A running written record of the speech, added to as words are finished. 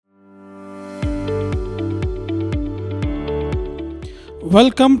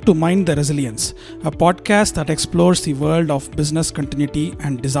Welcome to Mind the Resilience, a podcast that explores the world of business continuity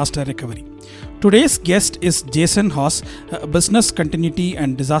and disaster recovery. Today's guest is Jason Haas, a business continuity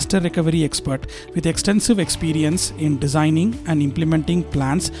and disaster recovery expert with extensive experience in designing and implementing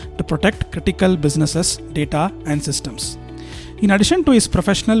plans to protect critical businesses, data, and systems. In addition to his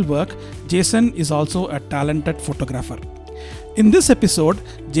professional work, Jason is also a talented photographer. In this episode,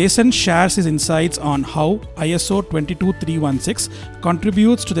 Jason shares his insights on how ISO 22316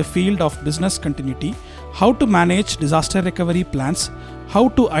 contributes to the field of business continuity, how to manage disaster recovery plans, how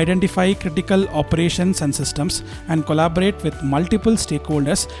to identify critical operations and systems, and collaborate with multiple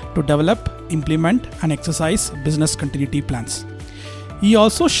stakeholders to develop, implement, and exercise business continuity plans. He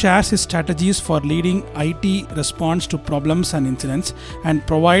also shares his strategies for leading IT response to problems and incidents and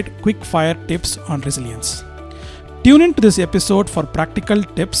provide quick-fire tips on resilience. Tune into this episode for practical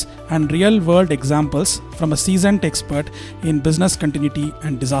tips and real-world examples from a seasoned expert in business continuity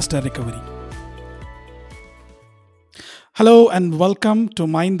and disaster recovery. Hello and welcome to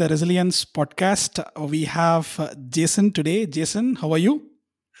Mind the Resilience podcast. We have Jason today. Jason, how are you?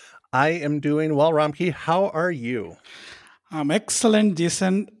 I am doing well, Ramki. How are you? I'm excellent,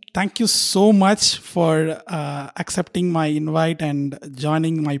 Jason. Thank you so much for accepting my invite and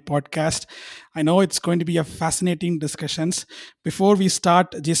joining my podcast. I know it's going to be a fascinating discussions. Before we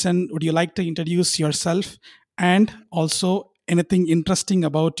start, Jason, would you like to introduce yourself and also anything interesting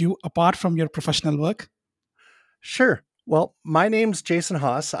about you apart from your professional work? Sure. Well, my name's Jason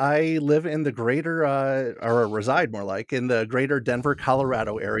Haas. I live in the greater, or reside more like, in the greater Denver,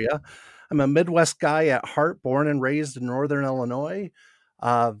 Colorado area. I'm a Midwest guy at heart, born and raised in Northern Illinois.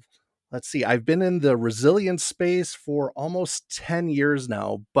 Uh, let's see, I've been in the resilience space for almost 10 years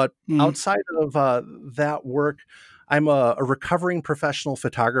now, but Mm, outside of that work, I'm a recovering professional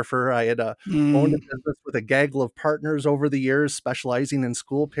photographer. I had owned a mm, business with a gaggle of partners over the years, specializing in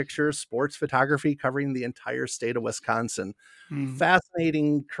school pictures, sports photography, covering the entire state of Wisconsin. mm.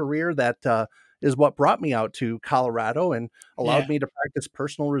 Fascinating career that is what brought me out to Colorado and allowed Yeah. me to practice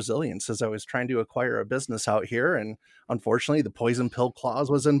personal resilience as I was trying to acquire a business out here. And unfortunately, the poison pill clause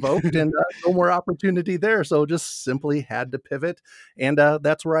was invoked and no more opportunity there. So just simply had to pivot. And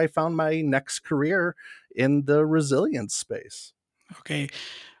that's where I found my next career in the resilience space. Okay.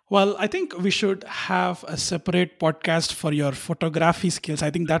 Well, I think we should have a separate podcast for your photography skills. I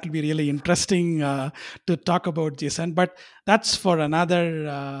think that will be really interesting to talk about, Jason. But that's for another,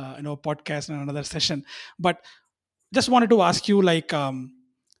 podcast and another session. But just wanted to ask you,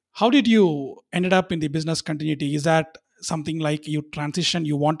 how did you ended up in the business continuity? Is that something like you transition,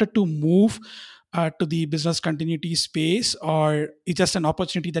 you wanted to move to the business continuity space, or it's just an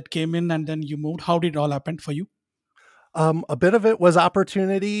opportunity that came in and then you moved? How did it all happen for you? A bit of it was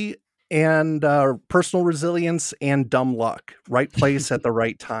opportunity and personal resilience and dumb luck, right place at the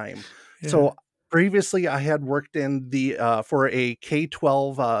right time. Yeah. So previously, I had worked in the for a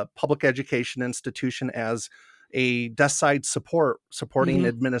K-12 public education institution as a desk side supporting Hmm.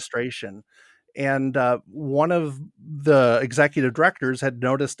 administration. And one of the executive directors had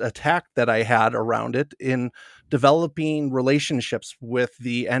noticed a tack that I had around it in developing relationships with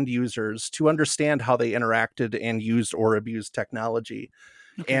the end users to understand how they interacted and used or abused technology.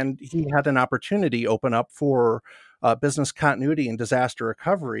 Okay. And he had an opportunity open up for business continuity and disaster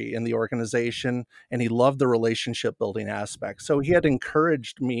recovery in the organization. And he loved the relationship building aspect. So he had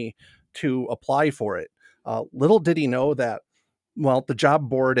encouraged me to apply for it. Little did he know that, well, the job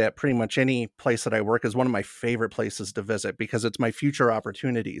board at pretty much any place that I work is one of my favorite places to visit because it's my future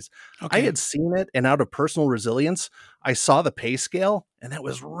opportunities. I Okay. had seen it, and out of personal resilience, I saw the pay scale, and that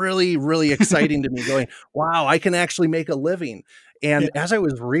was really, really exciting to me, going, wow, I can actually make a living. Yeah. And as I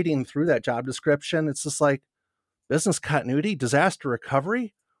was reading through that job description, it's just like business continuity, disaster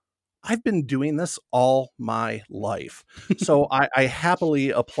recovery. I've been doing this all my life. So I happily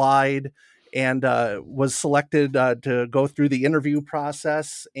applied and was selected to go through the interview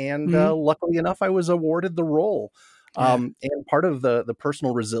process. And Mhm. luckily enough, I was awarded the role. Yeah. And part of the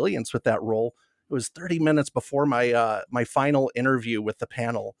personal resilience with that role, it was 30 minutes before my final interview with the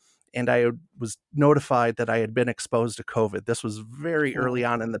panel. And I was notified that I had been exposed to COVID. This was very early Oh.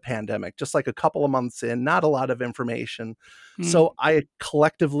 on in the pandemic, just like a couple of months in, not a lot of information. Mm. So I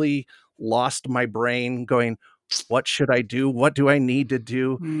collectively lost my brain going, what should I do? What do I need to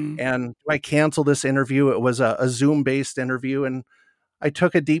do? Mm. And do I cancel this interview? It was a Zoom based interview. And I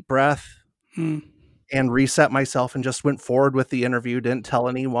took a deep breath Mm. and reset myself and just went forward with the interview, didn't tell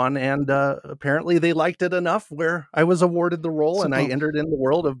anyone. And apparently they liked it enough where I was awarded the role and I Superb. entered in the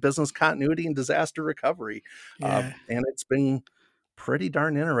world of business continuity and disaster recovery. Yeah. And it's been pretty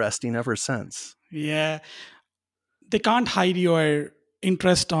darn interesting ever since. Yeah. They can't hide your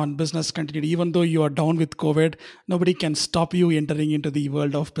interest on business continuity. Even though you are down with COVID, nobody can stop you entering into the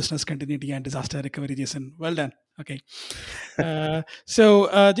world of business continuity and disaster recovery, Jason. Well done. Okay.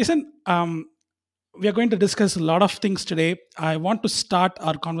 Jason, we are going to discuss a lot of things today. I want to start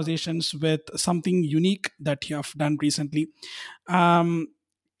our conversations with something unique that you have done recently. Um,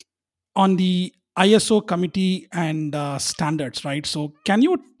 on the ISO committee and standards, right? So, can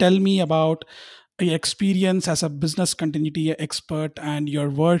you tell me about your experience as a business continuity expert and your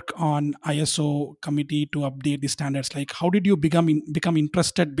work on ISO committee to update the standards? Like, how did you become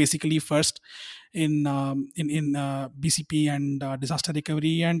interested basically first in BCP and disaster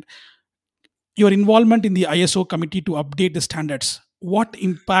recovery, and your involvement in the ISO committee to update the standards? What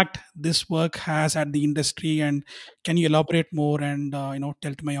impact this work has at the industry, and can you elaborate more and tell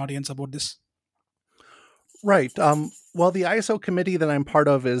to my audience about this? Right. Well, the ISO committee that I'm part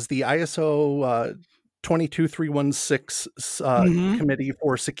of is the ISO 22316 Mm-hmm. Committee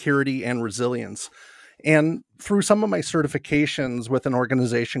for Security and Resilience. And through some of my certifications with an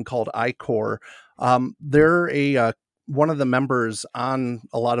organization called ICOR, they're one of the members on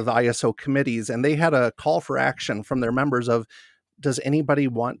a lot of the ISO committees, and they had a call for action from their members of, does anybody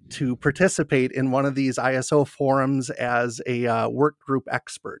want to participate in one of these ISO forums as a work group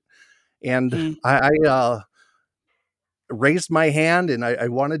expert? And Mm, I raised my hand, and I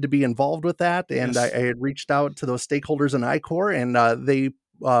wanted to be involved with that. And I yes. had reached out to those stakeholders in ICOR, and they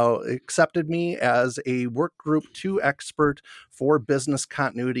accepted me as a work group 2 expert for business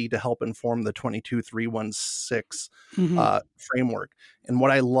continuity to help inform the 22316 Hmm. framework. And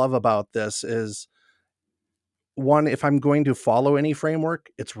what I love about this is, one, if I'm going to follow any framework,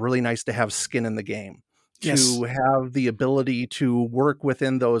 it's really nice to have skin in the game, Yes. to have the ability to work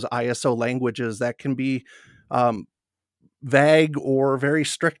within those ISO languages that can be um, vague or very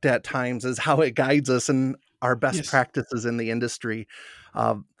strict at times, is how it guides us in our best Yes. practices in the industry.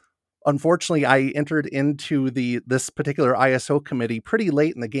 Um, Unfortunately, I entered into this particular ISO committee pretty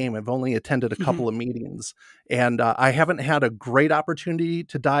late in the game. I've only attended a Hmm. couple of meetings, and I haven't had a great opportunity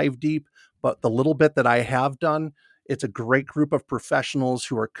to dive deep. But the little bit that I have done, it's a great group of professionals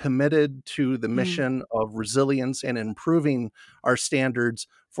who are committed to the Mm, mission of resilience and improving our standards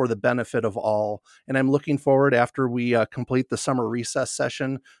for the benefit of all. And I'm looking forward, after we complete the summer recess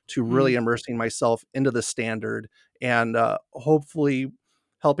session, to really mm, immersing myself into the standard, and hopefully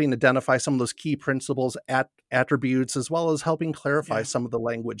helping identify some of those key principles, attributes, as well as helping clarify yeah. some of the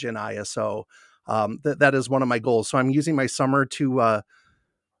language in ISO. That is one of my goals. So I'm using my summer to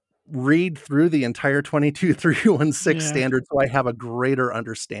read through the entire 22316 Yeah. standard, so I have a greater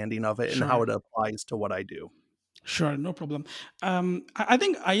understanding of it and how Sure. it applies to what I do. Sure, no problem. I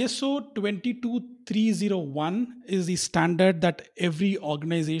think ISO 22301 is the standard that every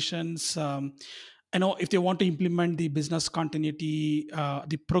organization's, if they want to implement the business continuity,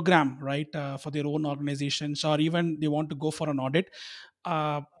 the program, right, for their own organizations, or even they want to go for an audit,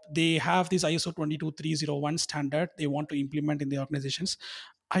 uh, they have this ISO 22301 standard they want to implement in the organizations.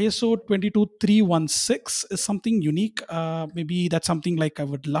 ISO 22316 is something unique. Maybe that's something like I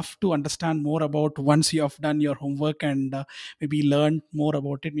would love to understand more about once you have done your homework and maybe learn more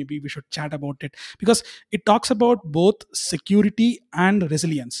about it. Maybe we should chat about it because it talks about both security and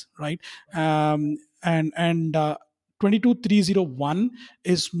resilience, right? And 22301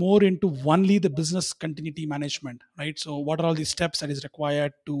 is more into only the business continuity management, right? So what are all the steps that is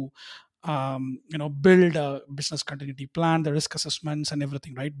required to build a business continuity plan, the risk assessments and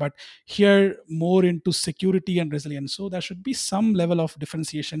everything, right? But here more into security and resilience, so there should be some level of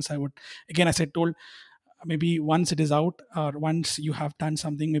differentiations. I would, again, as I told, maybe once it is out or once you have done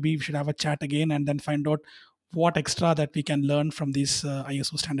something, maybe we should have a chat again and then find out what extra that we can learn from these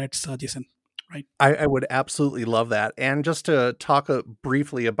ISO standards, Jason, right? I would absolutely love that. And just to talk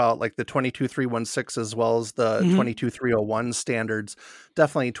briefly about like the 22316 as well as the Hmm. 22301 standards,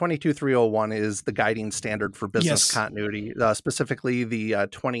 definitely 22301 is the guiding standard for business Yes. continuity, specifically the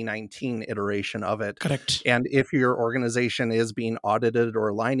 2019 iteration of it. Correct. And if your organization is being audited or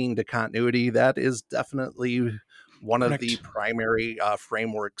aligning to continuity, that is definitely one of the Correct. primary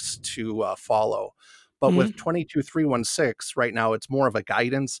frameworks to follow. But Hmm. with 22316, right now, it's more of a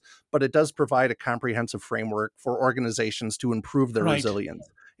guidance, but it does provide a comprehensive framework for organizations to improve their Right. resilience.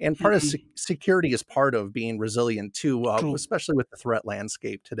 And part of Hmm. security is part of being resilient too, True. especially with the threat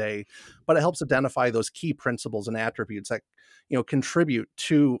landscape today. But it helps identify those key principles and attributes that contribute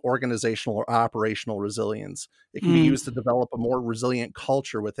to organizational or operational resilience. It can be Mm. used to develop a more resilient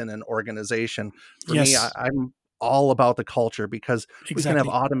culture within an organization. For me, Yes. I'm all about the culture, because we can have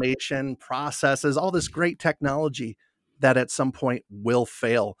Exactly. automation, processes, all this great technology. that at some point will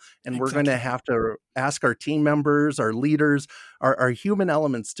fail. And we're going to Exactly. have to ask our team members, our leaders, our human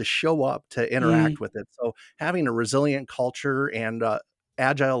elements to show up to Mm, interact with it. So having a resilient culture and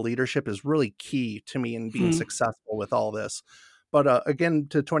agile leadership is really key to me in being mm. successful with all this. But again,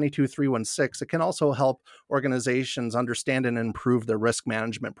 to 22316, it can also help organizations understand and improve their risk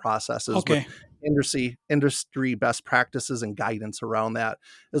management processes with Okay. industry best practices and guidance around that,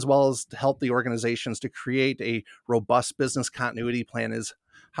 as well as to help the organizations to create a robust business continuity plan. Is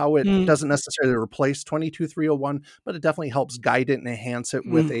how it Mm, doesn't necessarily replace 22301, but it definitely helps guide it and enhance it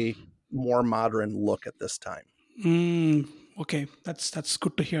with mm. a more modern look at this time. Mm, okay, that's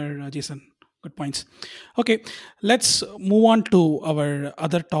good to hear, Jason. Good points. Okay, let's move on to our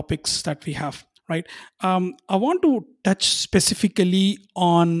other topics that we have. Right. I want to touch specifically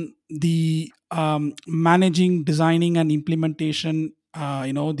on the managing, designing, and implementation.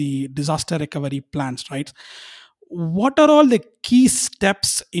 The disaster recovery plans. Right. What are all the key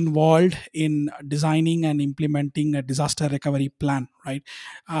steps involved in designing and implementing a disaster recovery plan, right?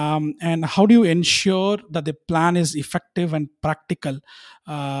 And how do you ensure that the plan is effective and practical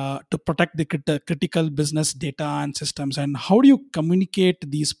to protect the critical business data and systems? And how do you communicate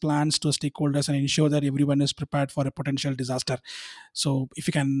these plans to stakeholders and ensure that everyone is prepared for a potential disaster? So if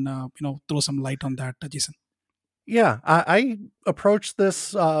you can throw some light on that, Jason. Yeah, I approach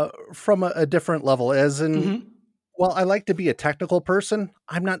this from a different level, as in, Mm-hmm. well, I like to be a technical person.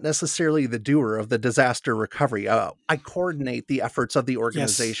 I'm not necessarily the doer of the disaster recovery. I coordinate the efforts of the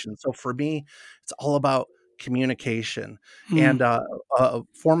Yes. organization. So for me, it's all about communication. Mm. And a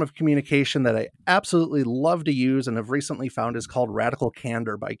form of communication that I absolutely love to use and have recently found is called Radical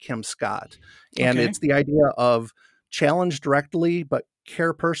Candor by Kim Scott. And Okay. it's the idea of challenge directly, but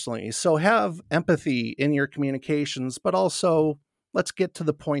care personally. So have empathy in your communications, but also let's get to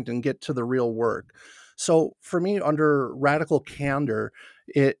the point and get to the real work. So for me, under radical candor,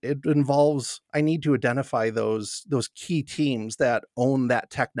 it involves I need to identify those key teams that own that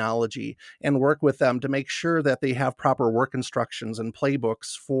technology and work with them to make sure that they have proper work instructions and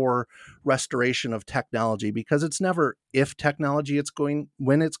playbooks for restoration of technology, because it's never if technology it's going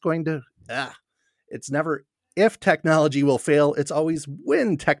when it's going to it's never if technology will fail, it's always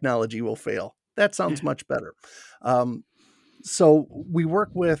when technology will fail. That Yeah. sounds much better. Um, so we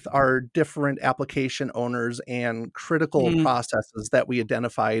work with our different application owners and critical Mm, processes that we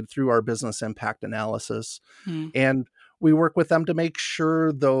identified through our business impact analysis. mm, And we work with them to make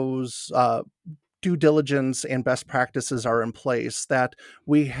sure those due diligence and best practices are in place, that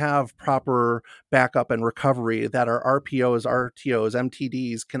we have proper backup and recovery, that our RPOs, RTOs,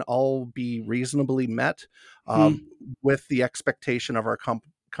 MTDs can all be reasonably met uh, mm, with the expectation of our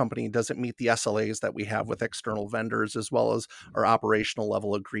company doesn't meet the SLAs that we have with external vendors, as well as our operational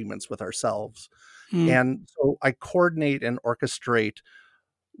level agreements with ourselves. mm, And so I coordinate and orchestrate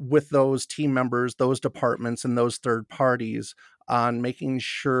with those team members, those departments, and those third parties on making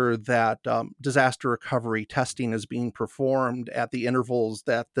sure that disaster recovery testing is being performed at the intervals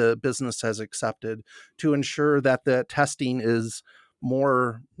that the business has accepted, to ensure that the testing is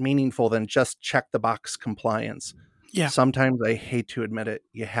more meaningful than just check the box compliance. yeah. Sometimes I hate to admit it,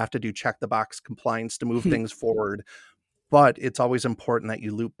 you have to do check the box compliance to move Hmm. things forward, but it's always important that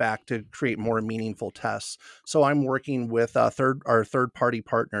you loop back to create more meaningful tests. So I'm working with our third party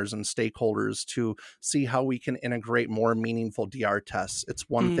partners and stakeholders to see how we can integrate more meaningful DR tests. It's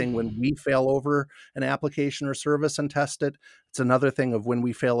one thing when Mm, we fail over an application or service and test it. It's another thing of when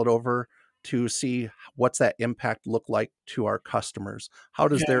we fail it over to see what's that impact look like to our customers. How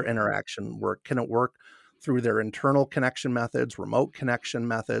does yeah. their interaction work? Can it work through their internal connection methods, remote connection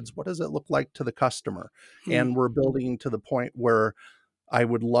methods? What does it look like to the customer? Mm, And we're building to the point where I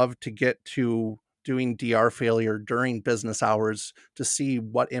would love to get to doing DR failure during business hours to see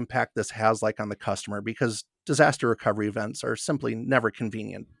what impact this has like on the customer, because disaster recovery events are simply never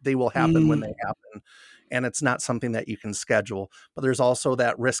convenient. They will happen when they mm, happen, and it's not something that you can schedule. But there's also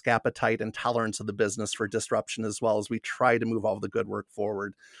that risk appetite and tolerance of the business for disruption, as well as we try to move all the good work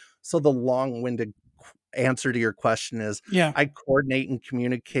forward. So the long-winded answer to your question is yeah. I coordinate and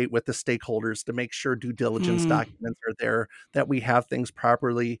communicate with the stakeholders to make sure due diligence Mm, documents are there, that we have things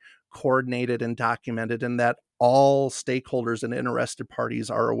properly coordinated and documented, and that all stakeholders and interested parties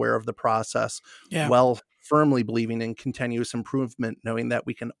are aware of the process, yeah. while firmly believing in continuous improvement, knowing that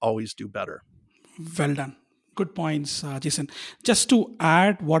we can always do better. Well done. Good points, Jason. Just to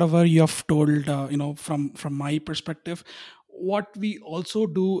add whatever you have told, from my perspective, what we also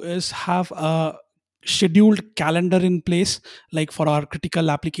do is have a scheduled calendar in place, like for our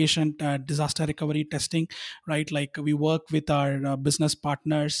critical application disaster recovery testing, right? Like we work with our business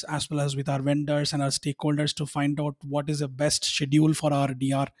partners as well as with our vendors and our stakeholders to find out what is the best schedule for our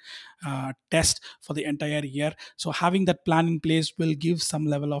DR test for the entire year. So having that plan in place will give some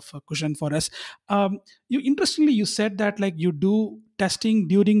level of cushion for us. You interestingly, you said that like you do testing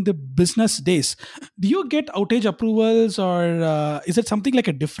during the business days. Do you get outage approvals, or is it something like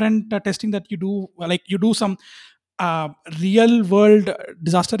a different testing that you do? Like you do some uh, real world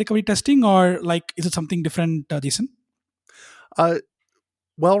disaster recovery testing, or like is it something different, Jason? Uh,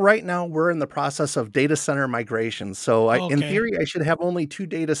 Well, right now we're in the process of data center migration. So in Okay. theory, I should have only 2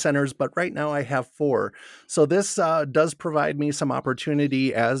 data centers, but right now I have 4. So this does provide me some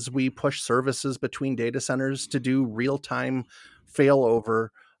opportunity as we push services between data centers to do real time failover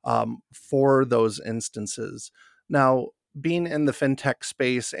for those instances. Now, being in the fintech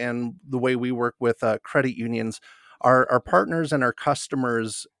space and the way we work with credit unions, our partners and our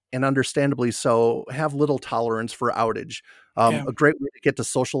customers, and understandably so, have little tolerance for outage. Yeah. A great way to get to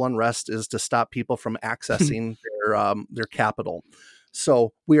social unrest is to stop people from accessing their capital.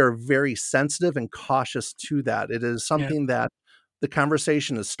 So we are very sensitive and cautious to that. It is Yeah. something that the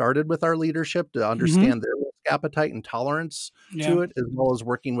conversation has started with our leadership to Hmm. understand their risk appetite and tolerance Yeah. to it, as well as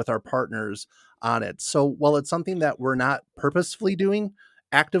working with our partners on it. So while it's something that we're not purposefully doing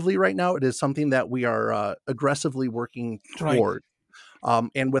actively right now, it is something that we are aggressively working Right. toward.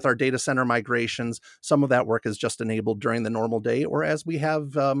 And with our data center migrations, some of that work is just enabled during the normal day, or as we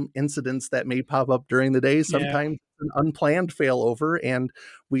have incidents that may pop up during the day, Yeah. sometimes an unplanned failover, and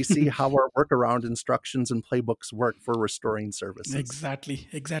we see how our workaround instructions and playbooks work for restoring services. Exactly.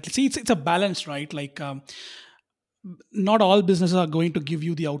 Exactly. See, it's a balance, right? Like not all businesses are going to give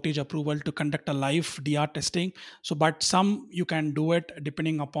you the outage approval to conduct a live DR testing. So, but some you can do it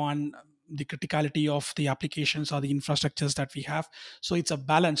depending upon the criticality of the applications or the infrastructures that we have. So it's a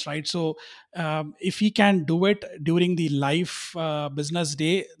balance, right? So if we can do it during the live business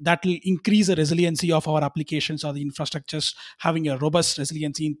day, that will increase the resiliency of our applications or the infrastructures, having a robust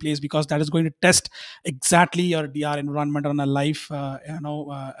resiliency in place, because that is going to test exactly your DR environment on a live,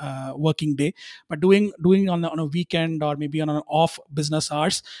 working day. But doing on a weekend or maybe on an off business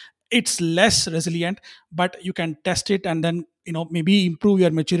hours, it's less resilient. But you can test it and then maybe improve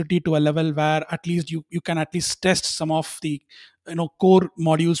your maturity to a level where at least you can at least test some of the core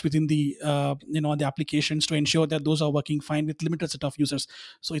modules within the the applications to ensure that those are working fine with limited set of users.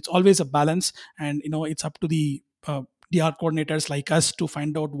 So it's always a balance, and it's up to the DR coordinators like us to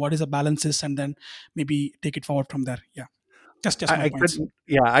find out what is the balance is, and then maybe take it forward from there. Yeah, just my I points. couldn't,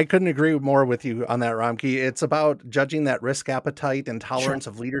 yeah, I couldn't agree more with you on that, Ramki. It's about judging that risk appetite and Sure. tolerance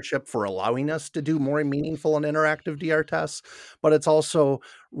of leadership for allowing us to do more meaningful and interactive DR tests. But it's also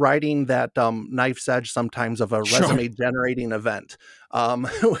riding that knife's edge sometimes of a Sure. resume generating event,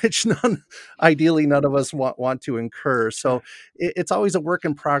 which ideally none of us want to incur. Yeah. So it's always a work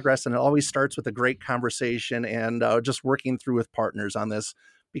in progress, and it always starts with a great conversation and just working through with partners on this.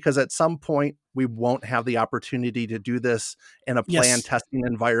 Because at some point, we won't have the opportunity to do this in a planned Yes. testing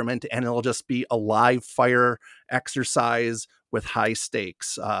environment, and it'll just be a live fire exercise with high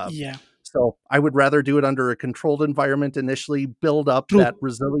stakes. Yeah. So I would rather do it under a controlled environment initially, build up that True.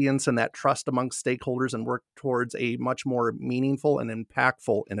 resilience and that trust amongst stakeholders, and work towards a much more meaningful and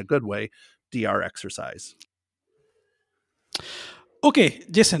impactful, in a good way, DR exercise. Okay,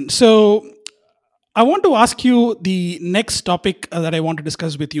 Jason. So I want to ask you the next topic that I want to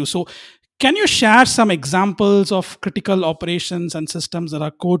discuss with you. So, can you share some examples of critical operations and systems that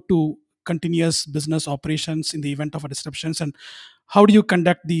are core to continuous business operations in the event of a disruptions, and how do you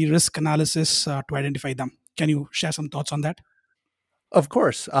conduct the risk analysis to identify them? Can you share some thoughts on that? Of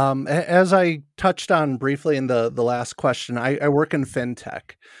course. As I touched on briefly in the last question, I work in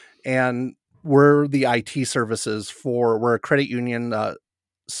fintech, and we're the IT services we're a credit union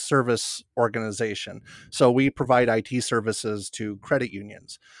service organization. So we provide IT services to credit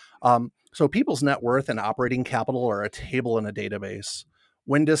unions. So people's net worth and operating capital are a table in a database.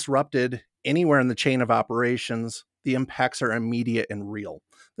 When disrupted anywhere in the chain of operations, the impacts are immediate and real.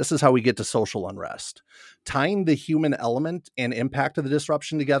 This is how we get to social unrest. Tying the human element and impact of the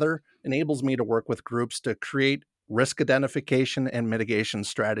disruption together enables me to work with groups to create risk identification and mitigation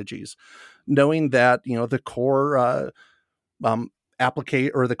strategies, knowing that the core um,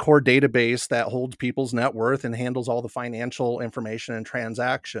 applicate or the core database that holds people's net worth and handles all the financial information and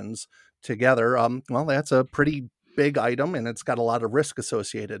transactions together. Well, that's a pretty big item, and it's got a lot of risk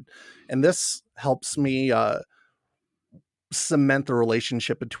associated. And this helps me cement the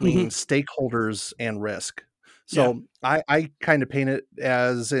relationship between Hmm. stakeholders and risk. Yeah. So I kind of paint it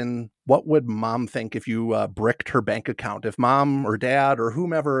as in, what would mom think if you bricked her bank account? If mom or dad or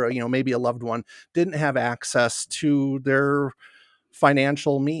whomever, maybe a loved one, didn't have access to their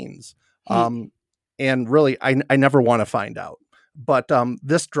financial means. Hmm. And really, I never want to find out. But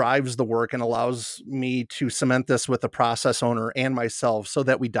this drives the work and allows me to cement this with the process owner and myself so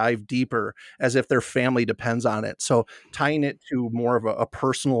that we dive deeper as if their family depends on it. So tying it to more of a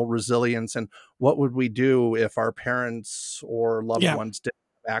personal resilience, and what would we do if our parents or loved Yeah. ones didn't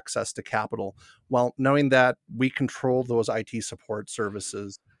have access to capital? Well, knowing that we control those IT support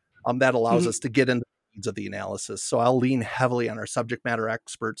services, that allows Hmm. us to get into needs of the analysis. So I'll lean heavily on our subject matter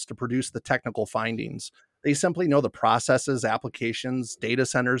experts to produce the technical findings. They simply know the processes, applications, data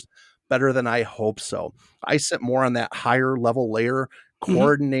centers better than I hope so. I sit more on that higher level layer, Hmm.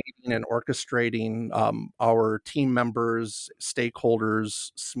 coordinating and orchestrating our team members,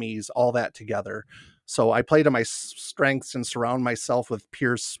 stakeholders, SMEs, all that together. So I play to my strengths and surround myself with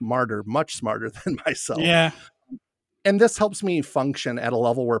peers smarter, much smarter than myself. Yeah. And this helps me function at a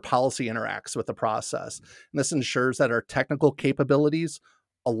level where policy interacts with the process. And this ensures that our technical capabilities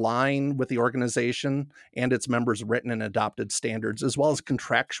align with the organization and its members' written and adopted standards, as well as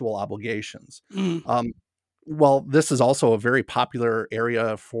contractual obligations. Hmm. Um, well, this is also a very popular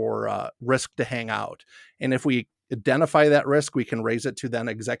area for risk to hang out. And if we identify that risk, we can raise it to then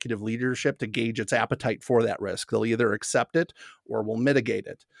executive leadership to gauge its appetite for that risk. They'll either accept it or will mitigate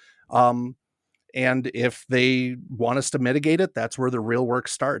it. Um, and if they want us to mitigate it, that's where the real work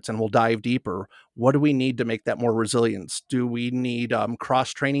starts. And we'll dive deeper. What do we need to make that more resilient? Do we need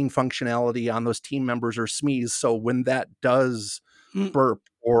cross training functionality on those team members or SMEs? So when that does Hmm. burp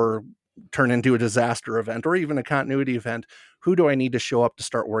or turn into a disaster event or even a continuity event, who do I need to show up to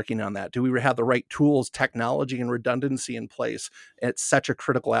start working on that? Do we have the right tools, technology, and redundancy in place? It's such a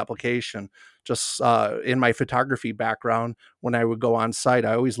critical application. Just in my photography background, when I would go on site,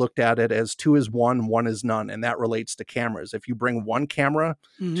 I always looked at it as two is one is none. And that relates to cameras. If you bring one camera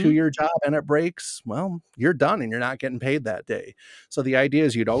to Hmm. your job and it breaks, well, you're done and you're not getting paid that day. So the idea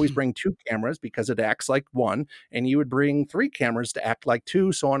is you'd always bring two cameras because it acts like one, and you would bring three cameras to act like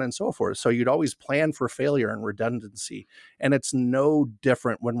two, so on and so forth. So you'd always plan for failure and redundancy. And it's no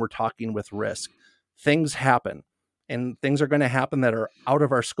different when we're talking with risk. Things happen, and things are going to happen that are out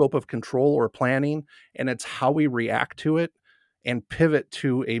of our scope of control or planning. And it's how we react to it and pivot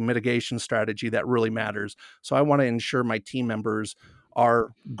to a mitigation strategy that really matters. So I want to ensure my team members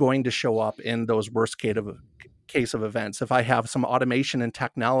are going to show up in those worst case of events. If I have some automation and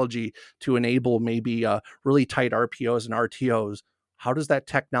technology to enable maybe really tight RPOs and RTOs, how does that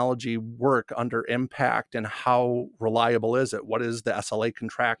technology work under impact, and how reliable is it? What is the SLA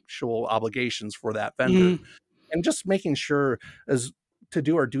contractual obligations for that vendor? Hmm. And just making sure is to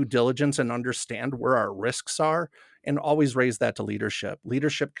do our due diligence and understand where our risks are, and always raise that to leadership.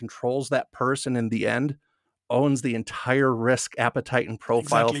 Leadership controls that person in the end, owns the entire risk appetite and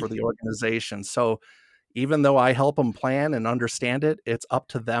profile Exactly. for the organization. So even though I help them plan and understand it, it's up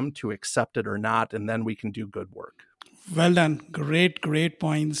to them to accept it or not, and then we can do good work. Well done. Great, great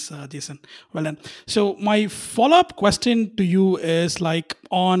points, Jason. Well done. So my follow-up question to you is like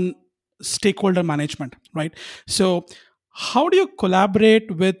on stakeholder management, right? So how do you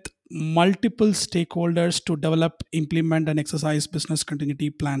collaborate with multiple stakeholders to develop, implement, and exercise business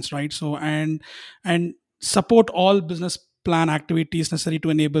continuity plans, right? So and support all business plan activities necessary to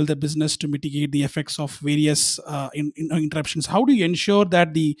enable the business to mitigate the effects of various interruptions. How do you ensure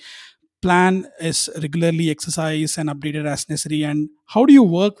that the plan is regularly exercised and updated as necessary, and how do you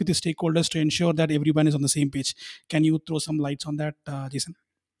work with your stakeholders to ensure that everyone is on the same page? Can you throw some lights on that, Jason?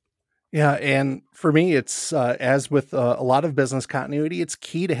 Yeah, and for me, it's as with a lot of business continuity, it's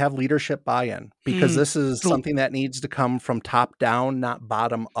key to have leadership buy-in, because Hmm. this is True. something that needs to come from top down, not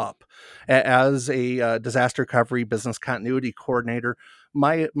bottom up. As a disaster recovery business continuity coordinator,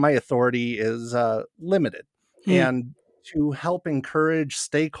 my authority is limited, Hmm. and to help encourage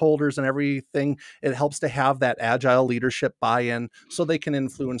stakeholders and everything, it helps to have that agile leadership buy-in so they can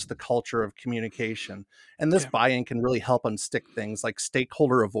influence the culture of communication. And this Yeah. buy-in can really help unstick things like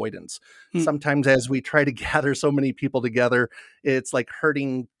stakeholder avoidance. Hmm. Sometimes as we try to gather so many people together, it's like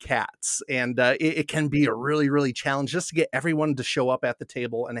herding cats. And it can be a really, really challenge just to get everyone to show up at the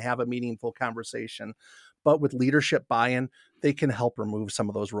table and have a meaningful conversation. But with leadership buy-in, they can help remove some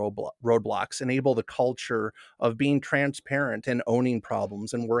of those roadblocks, enable the culture of being transparent and owning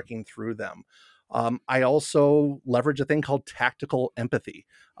problems and working through them. I also leverage a thing called tactical empathy,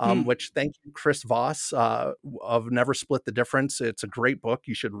 Hmm. which, thank you, Chris Voss, of Never Split the Difference. It's a great book.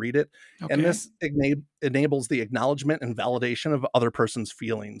 You should read it. And Okay. this enables the acknowledgement and validation of other person's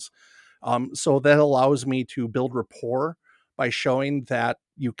feelings. So that allows me to build rapport by showing that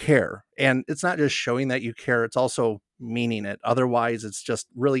you care. And it's not just showing that you care, it's also meaning it. Otherwise, it's just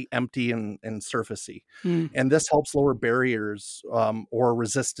really empty and surfacey. Mm, And this helps lower barriers or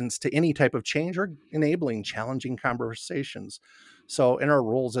resistance to any type of change or enabling challenging conversations. So, in our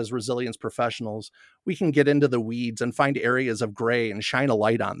roles as resilience professionals, we can get into the weeds and find areas of gray and shine a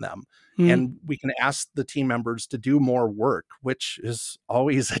light on them. mm, And we can ask the team members to do more work, which is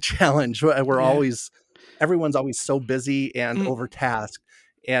always a challenge. We're yeah. always Everyone's always so busy and Mm, overtasked.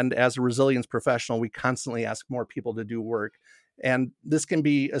 And as a resilience professional, we constantly ask more people to do work. And this can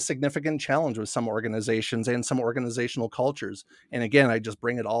be a significant challenge with some organizations and some organizational cultures. And again, I just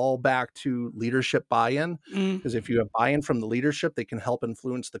bring it all back to leadership buy-in, mm, because if you have buy-in from the leadership, they can help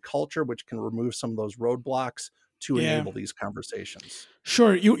influence the culture, which can remove some of those roadblocks to yeah. enable these conversations.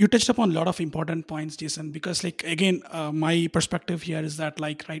 Sure, you touched upon a lot of important points, Jason. Because like again, my perspective here is that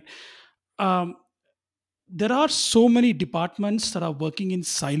like right, um, there are so many departments that are working in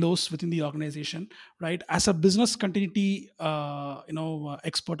silos within the organization, right? As a business continuity,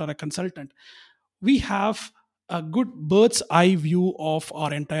 expert or a consultant, we have a good bird's eye view of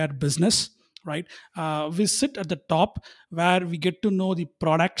our entire business, right? We sit at the top where we get to know the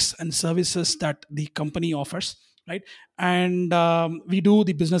products and services that the company offers, right? And we do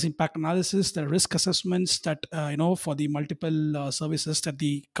the business impact analysis, the risk assessments that for the multiple services that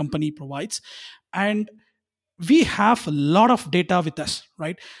the company provides. And we have a lot of data with us,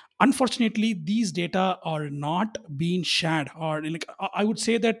 right? Unfortunately, these data are not being shared, or like I would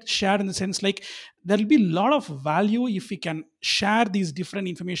say that shared in the sense like there'll be a lot of value if we can share these different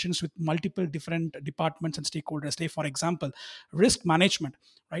informations with multiple different departments and stakeholders. Say for example, risk management,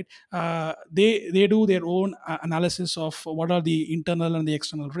 right? They do their own analysis of what are the internal and the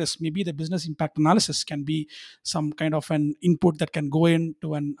external risks. Maybe the business impact analysis can be some kind of an input that can go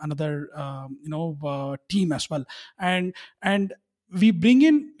into another team as well. And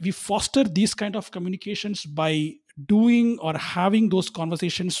we foster these kind of communications by doing or having those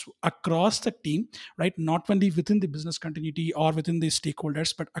conversations across the team, right? Not only within the business continuity or within the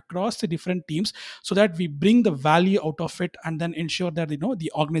stakeholders, but across the different teams, so that we bring the value out of it and then ensure that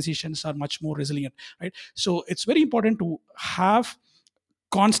the organizations are much more resilient, right? So it's very important to have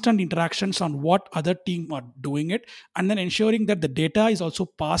constant interactions on what other team are doing it, and then ensuring that the data is also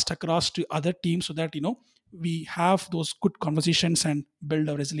passed across to other teams, so that we have those good conversations and build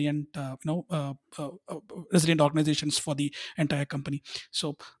a resilient resilient organizations for the entire company.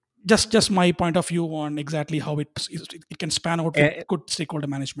 So just my point of view on exactly how it can span out with And, good stakeholder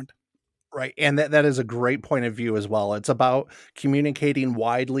management. right, and that is a great point of view as well. It's about communicating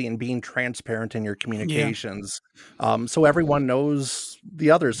widely and being transparent in your Yeah, communications, so everyone knows the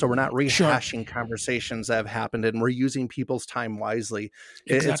others, so we're not sure. rehashing conversations that have happened, and we're using people's time wisely.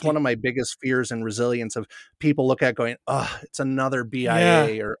 It's one Exactly. of my biggest fears in resilience of people look at going, "Ugh, it's another Yeah,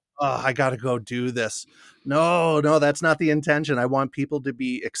 BIA," or, "Ugh, I gotta go do this." No, no, that's not the intention. I want people to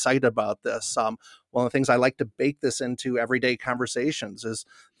be excited about this. One of the things I like to bake this into everyday conversations is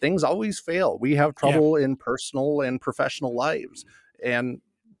things always fail. We have yeah, trouble in personal and professional lives, and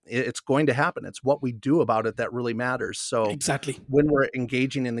it's going to happen. It's what we do about it that really matters. So exactly. when we're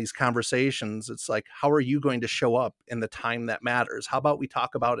engaging in these conversations, it's like, how are you going to show up in the time that matters? How about we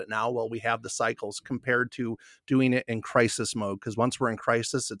talk about it now while we have the cycles, compared to doing it in crisis mode? Because once we're in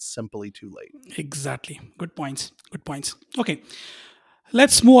crisis, it's simply too late. Exactly. Good points. Good points. Okay,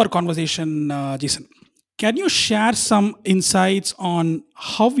 let's move our conversation, Jason. Can you share some insights on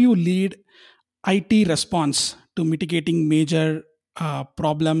how you lead IT response to mitigating major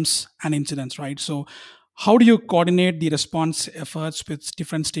problems and incidents, right? So, how do you coordinate the response efforts with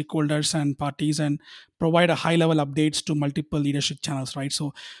different stakeholders and parties and provide a high level updates to multiple leadership channels, right?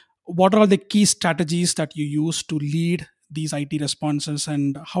 So, what are the key strategies that you use to lead these IT responses,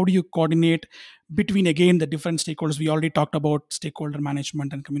 and how do you coordinate between again the different stakeholders? We already talked about stakeholder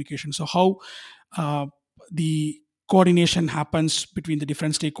management and communication. So, how uh, the coordination happens between the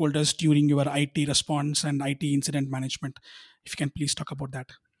different stakeholders during your IT response and IT incident management? If you can please talk about that.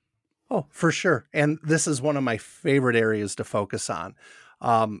 Oh, for sure. And this is one of my favorite areas to focus on.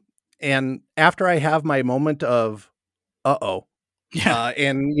 Um, and after I have my moment of, uh-oh, Yeah,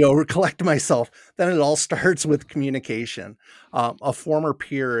 and collect myself, then it all starts with communication. A former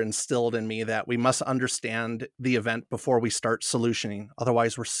peer instilled in me that we must understand the event before we start solutioning.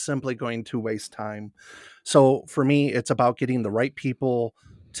 Otherwise, we're simply going to waste time. So for me, it's about getting the right people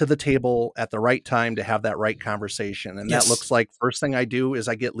to the table at the right time to have that right conversation. And that yes, looks like, first thing I do is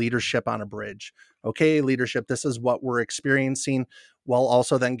I get leadership on a bridge. Okay, leadership, this is what we're experiencing. while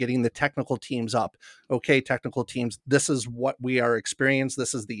also then getting the technical teams up. Okay, technical teams, this is what we are experiencing.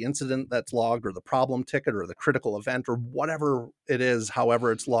 This is the incident that's logged, or the problem ticket, or the critical event, or whatever it is,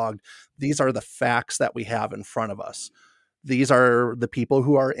 however it's logged. These are the facts that we have in front of us. These are the people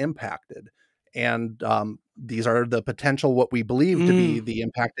who are impacted. And these are the potential, what we believe to be Mm. the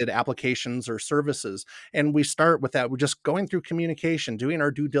impacted applications or services. And we start with that. We're just going through communication, doing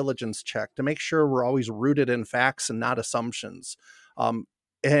our due diligence check to make sure we're always rooted in facts and not assumptions. Um,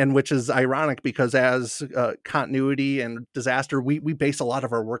 and which is ironic because as continuity and disaster, we base a lot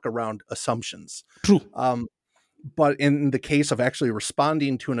of our work around assumptions. True. Um, but in the case of actually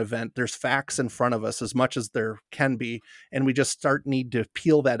responding to an event, there's facts in front of us as much as there can be, and we just need to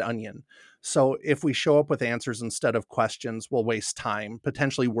peel that onion. So if we show up with answers instead of questions, we'll waste time,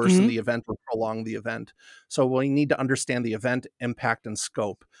 potentially worsen Mhm. the event or prolong the event. So we need to understand the event impact and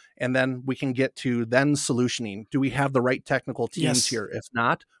scope, and then we can get to then solutioning. Do we have the right technical teams Yes. here? If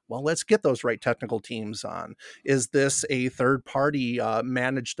not, well, let's get those right technical teams on. Is this a third party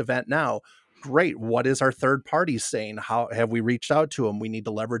managed event now? Great. What is our third party saying? How have we reached out to them? We need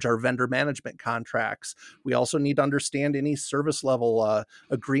to leverage our vendor management contracts. We also need to understand any service level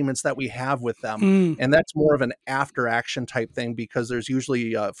agreements that we have with them. Mm. And that's more of an after action type thing because there's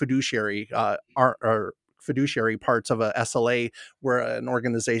usually fiduciary parts of a SLA where an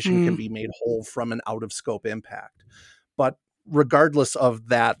organization can Mm. be made whole from an out of scope impact. But regardless of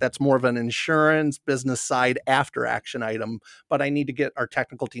that, that's more of an insurance business side after action item. But I need to get our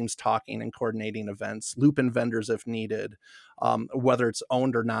technical teams talking and coordinating events, loop in vendors if needed, whether it's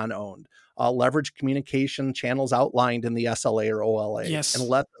owned or non-owned. Leverage communication channels outlined in the SLA or OLA, and Yes.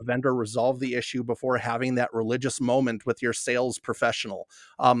 let the vendor resolve the issue before having that religious moment with your sales professional.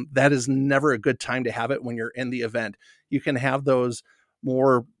 That is never a good time to have it when you're in the event. You can have those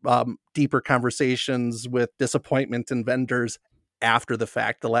more deeper conversations with disappointment and vendors after the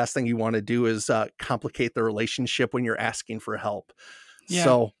fact. The last thing you want to do is complicate the relationship when you're asking for help. Yeah.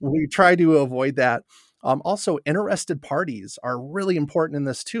 So we try to avoid that. Also, interested parties are really important in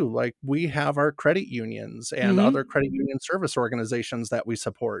this too. Like we have our credit unions and other Mhm. credit union service organizations that we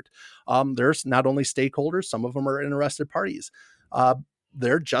support. There's not only stakeholders, some of them are interested parties. Uh,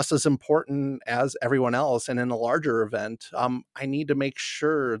 they're just as important as everyone else. And in a larger event, I need to make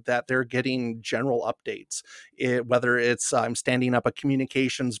sure that they're getting general updates, whether it's I'm standing up a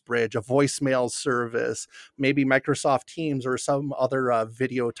communications bridge, a voicemail service, maybe Microsoft Teams or some other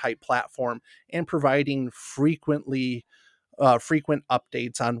video type platform, and providing frequent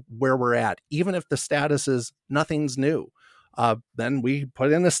updates on where we're at, even if the status is nothing's new. Then we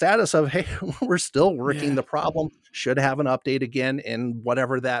put in the status of, hey, we're still working Yeah. the problem, should have an update again in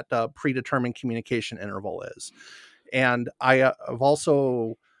whatever that predetermined communication interval is. And have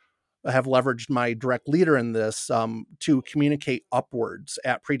also have leveraged my direct leader in this to communicate upwards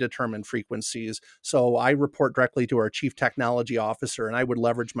at predetermined frequencies. So I report directly to our chief technology officer, and I would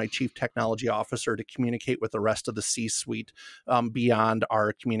leverage my chief technology officer to communicate with the rest of the C-suite beyond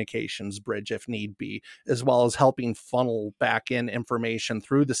our communications bridge if need be, as well as helping funnel back in information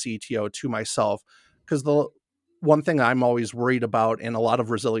through the CTO to myself. Because the one thing I'm always worried about in a lot of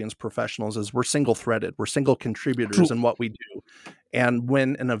resilience professionals is we're single threaded, we're single contributors True. in what we do. And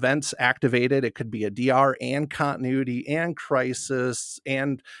when an event's activated, it could be a DR and continuity and crisis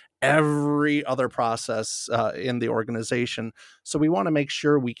and every other process in the organization. So we want to make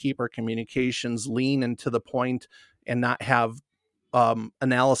sure we keep our communications lean and to the point and not have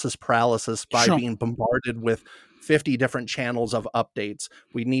analysis paralysis by Sure. being bombarded with 50 different channels of updates.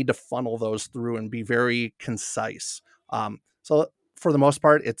 We need to funnel those through and be very concise. So for the most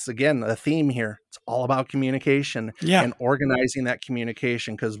part, it's again a theme here. It's all about communication Yeah. and organizing that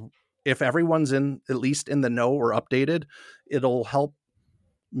communication, because if everyone's in at least in the know or updated, it'll help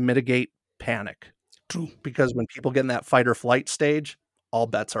mitigate panic. True. Because when people get in that fight or flight stage, all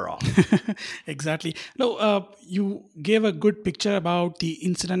bets are off. Exactly. No, you gave a good picture about the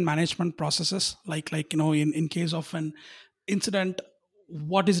incident management processes. In case of an incident,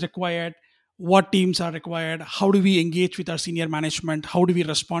 what is required, what teams are required, how do we engage with our senior management, how do we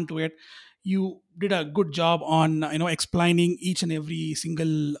respond to it. You did a good job on explaining each and every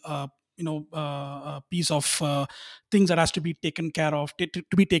single piece of things that has to be taken care of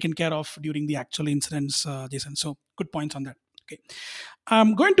to be taken care of during the actual incidents, Jason. So good points on that. Okay,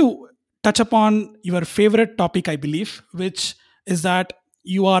 I'm going to touch upon your favorite topic, I believe, which is that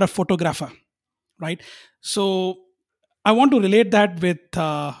you are a photographer, right? So I want to relate that with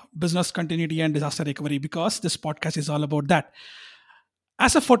business continuity and disaster recovery because this podcast is all about that.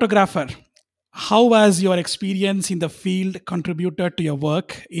 As a photographer, how has your experience in the field contributed to your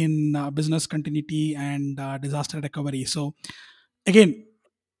work in business continuity and disaster recovery? So again,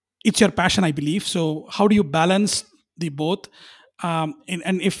 it's your passion, I believe. So how do you balance the both? And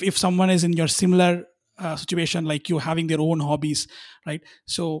if someone is in your similar situation, like you having their own hobbies, right?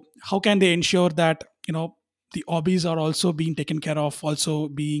 So how can they ensure that the hobbies are also being taken care of, also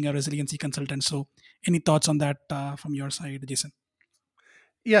being a resiliency consultant? So any thoughts on that from your side, Jason?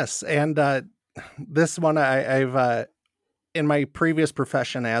 Yes, and this one I've in my previous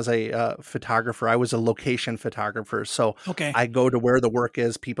profession as a photographer, I was a location photographer. So Okay. I go to where the work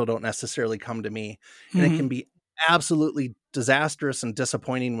is. People don't necessarily come to me. And it Hmm. can be absolutely disastrous and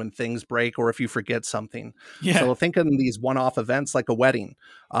disappointing when things break or if you forget something. Yeah. So think of these one off events like a wedding.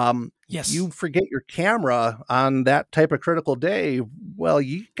 Yes. You forget your camera on that type of critical day. Well,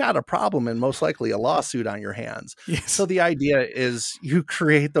 you got a problem and most likely a lawsuit on your hands. So Yes. the idea is you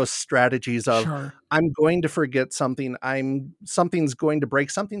create those strategies of, Sure. I'm going to forget something. Something's going to break.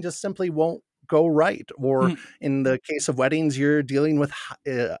 Something just simply won't go right. Or Mm, in the case of weddings, you're dealing with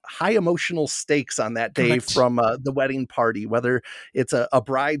high emotional stakes on that day correct. from the wedding party, whether it's a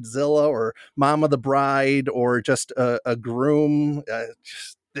bridezilla or mom of the bride or just a groom.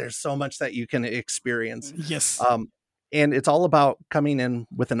 There's so much that you can experience. Yes. Um, and it's all about coming in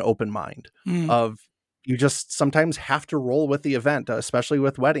with an open mind Mm, of, you just sometimes have to roll with the event, especially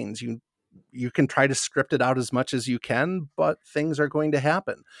with weddings. You can try to script it out as much as you can, but things are going to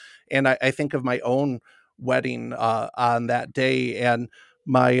happen. And I think of my own wedding on that day, and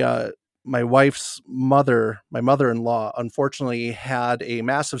my my wife's mother, my mother-in-law, unfortunately had a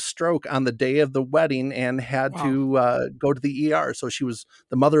massive stroke on the day of the wedding and had wow. to go to the ER. So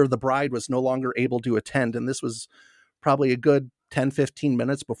the mother of the bride was no longer able to attend, and this was probably a good 10-15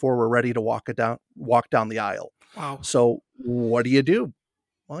 minutes before we're ready to walk down the aisle. Wow. So what do?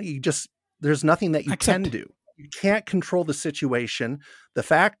 Well, there's nothing that you can Accept. do. You can't control the situation. The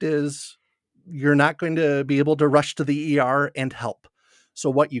fact is, you're not going to be able to rush to the ER and help. So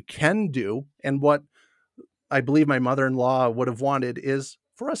what you can do, and what I believe my mother-in-law would have wanted, is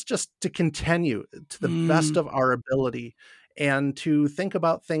for us just to continue to the best Mm, of our ability and to think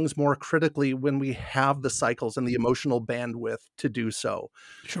about things more critically when we have the cycles and the emotional bandwidth to do so.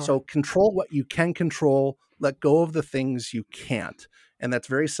 sure. So control what you can control, let go of the things you can't. And that's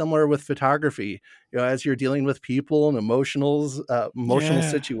very similar with photography. As you're dealing with people and emotional Yeah.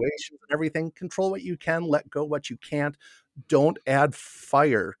 situations and everything, control what you can, let go what you can't. Don't add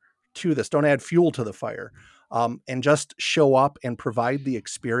fire to this. Don't add fuel to the fire, and just show up and provide the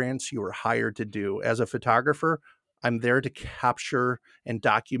experience you were hired to do. As a photographer, I'm there to capture and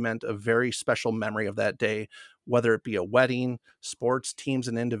document a very special memory of that day, whether it be a wedding, sports teams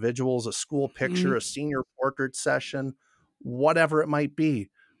and individuals, a school Mm, picture, a senior portrait session, whatever it might be.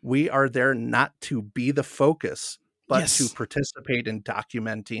 We are there not to be the focus, but to yes. participate in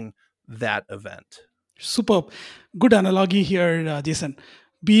documenting that event. Superb. Good analogy here, Jason.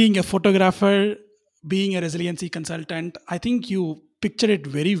 Being a photographer, being a resiliency consultant, I think you picture it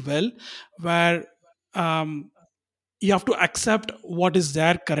very well, where um, you have to accept what is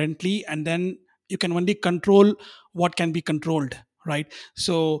there currently, and then you can only control what can be controlled, right?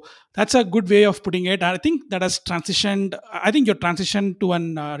 So that's a good way of putting it. I think that has transitioned. I think your transition to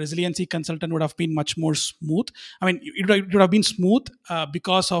an resiliency consultant would have been much more smooth. I mean, it would have been smooth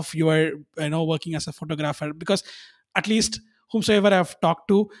because of your working as a photographer, because at least whomsoever I've talked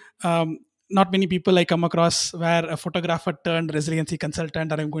to, um, not many people I come across where a photographer turned resiliency consultant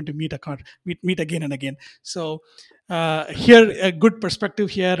that I'm going to meet again and again. So here a good perspective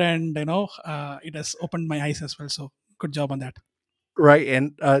here, and it has opened my eyes as well. So good job on that. Right,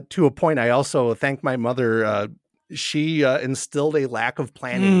 and, to a point, I also thank my mother. She, instilled a lack of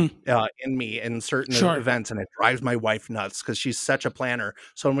planning, Mm, in me in certain sure. events, and it drives my wife nuts because she's such a planner.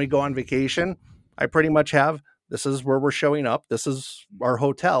 So when we go on vacation, I pretty much have, this is where we're showing up, this is our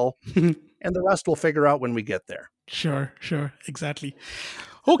hotel, and the rest we'll figure out when we get there. Sure, sure, exactly.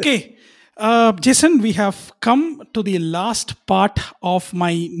 Okay, Jason, we have come to the last part of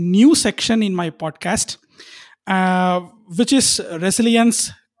my new section in my podcast, which is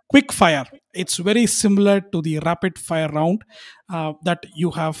resilience quick fire. It's very similar to the rapid fire round that you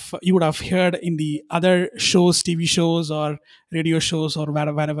would have heard in the other shows, TV shows or radio shows, or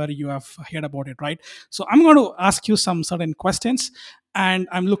wherever you have heard about it, right? So I'm going to ask you some certain questions, and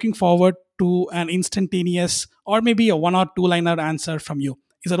I'm looking forward to an instantaneous or maybe a one or two liner answer from you.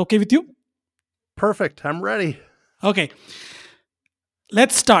 Is that okay with you? Perfect, I'm ready. Okay,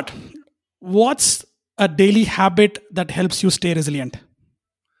 let's start. What's a daily habit that helps you stay resilient?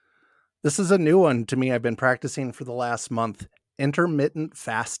 This is a new one to me. I've been practicing for the last month, intermittent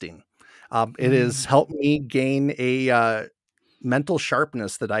fasting. It has Mm, helped me gain a, mental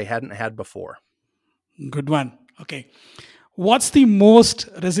sharpness that I hadn't had before. good one. Okay. What's the most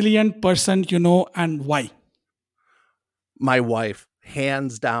resilient person you know and why? My wife,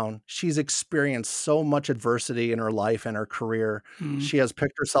 hands down. She's experienced so much adversity in her life and her career. Mm, She has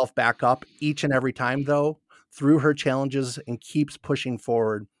picked herself back up each and every time, though, through her challenges and keeps pushing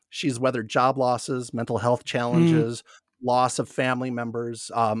forward. She's weathered job losses, mental health mm, challenges, loss of family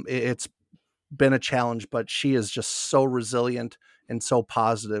members. It's been a challenge, but she is just so resilient and so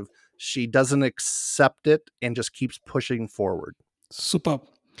positive. She doesn't accept it and just keeps pushing forward. superb.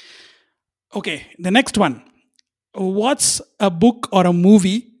 Okay, the next one. What's a book or a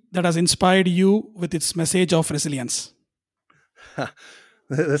movie that has inspired you with its message of resilience?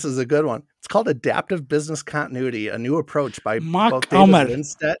 This is a good one. It's called Adaptive Business Continuity, a new approach by Mark both David Armour.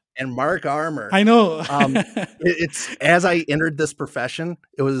 Lindstedt and Mark Armour. I know. It's as I entered this profession,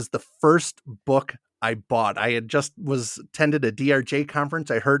 it was the first book I bought. I had just attended a DRJ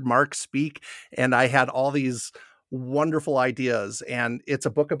conference. I heard Mark speak, and I had all these wonderful ideas. And it's a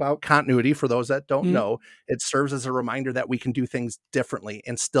book about continuity. For those that don't Mm, know, it serves as a reminder that we can do things differently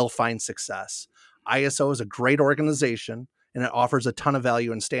and still find success. ISO is a great organization, and it offers a ton of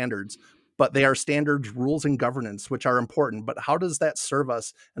value and standards. But they are standards, rules, and governance, which are important. But how does that serve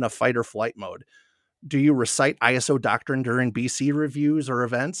us in a fight or flight mode? Do you recite ISO doctrine during BC reviews or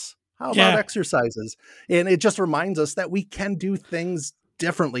events? How about yeah. exercises? And it just reminds us that we can do things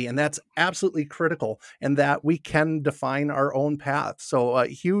differently, and that's absolutely critical, and that we can define our own path. So a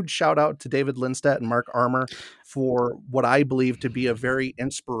huge shout out to David Lindstedt and Mark Armour for what I believe to be a very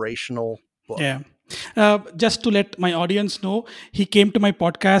inspirational book. Yeah. Just to let my audience know, he came to my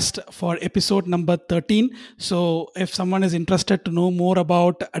podcast for episode number 13. So, if someone is interested to know more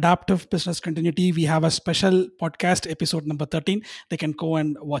about adaptive business continuity, we have a special podcast, episode number 13. They can go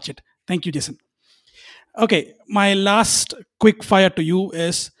and watch it. Thank you, Jason. Okay, my last quick fire to you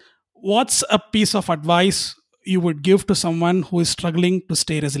is, what's a piece of advice you would give to someone who is struggling to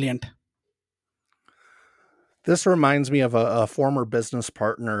stay resilient? This reminds me of a former business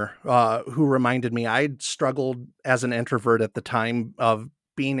partner who reminded me I'd struggled as an introvert at the time of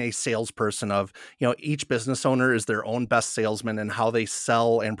being a salesperson of, each business owner is their own best salesman and how they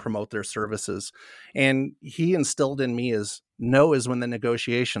sell and promote their services. And he instilled in me is no is when the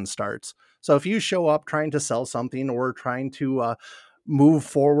negotiation starts. So if you show up trying to sell something or trying to move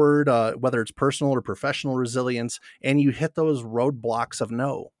forward, whether it's personal or professional resilience, and you hit those roadblocks of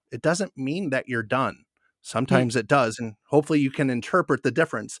no, it doesn't mean that you're done. Hmm, Sometimes it does, and hopefully you can interpret the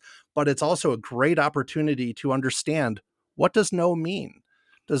difference. But it's also a great opportunity to understand, what does no mean?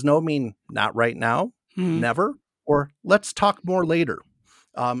 Does no mean not right now, hmm. never, or let's talk more later?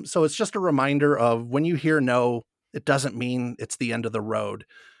 So it's just a reminder of when you hear no, it doesn't mean it's the end of the road.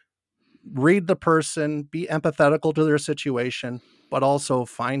 Read the person, be empathetical to their situation, but also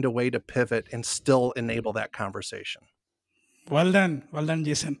find a way to pivot and still enable that conversation. Well done,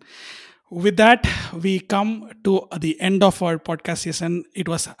 Jason. With that, we come to the end of our podcast session. It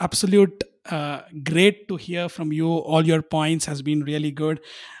was absolute great to hear from you. All your points has been really good.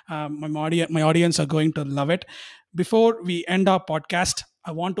 My audience are going to love it. Before we end our podcast,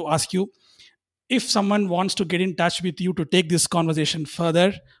 I want to ask you, if someone wants to get in touch with you to take this conversation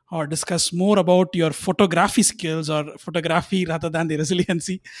further or discuss more about your photography skills or photography rather than the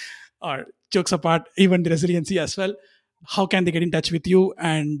resiliency, or jokes apart, even the resiliency as well, how can they get in touch with you,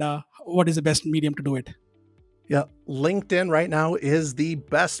 and what is the best medium to do it? Yeah, LinkedIn right now is the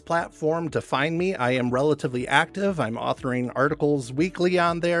best platform to find me. I am relatively active. I'm authoring articles weekly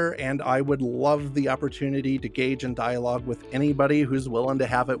on there, and I would love the opportunity to gauge and dialogue with anybody who's willing to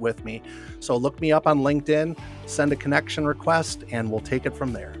have it with me. So look me up on LinkedIn, send a connection request, and we'll take it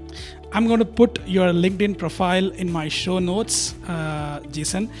from there. I'm going to put your LinkedIn profile in my show notes,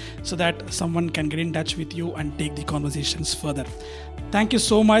 Jason, so that someone can get in touch with you and take the conversations further. Thank you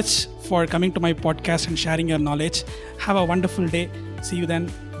so much for coming to my podcast and sharing your knowledge. Have a wonderful day. See you then.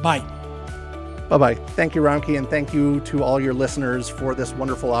 Bye. Bye-bye. Thank you, Ramki, and thank you to all your listeners for this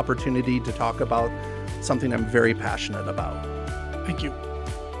wonderful opportunity to talk about something I'm very passionate about. Thank you.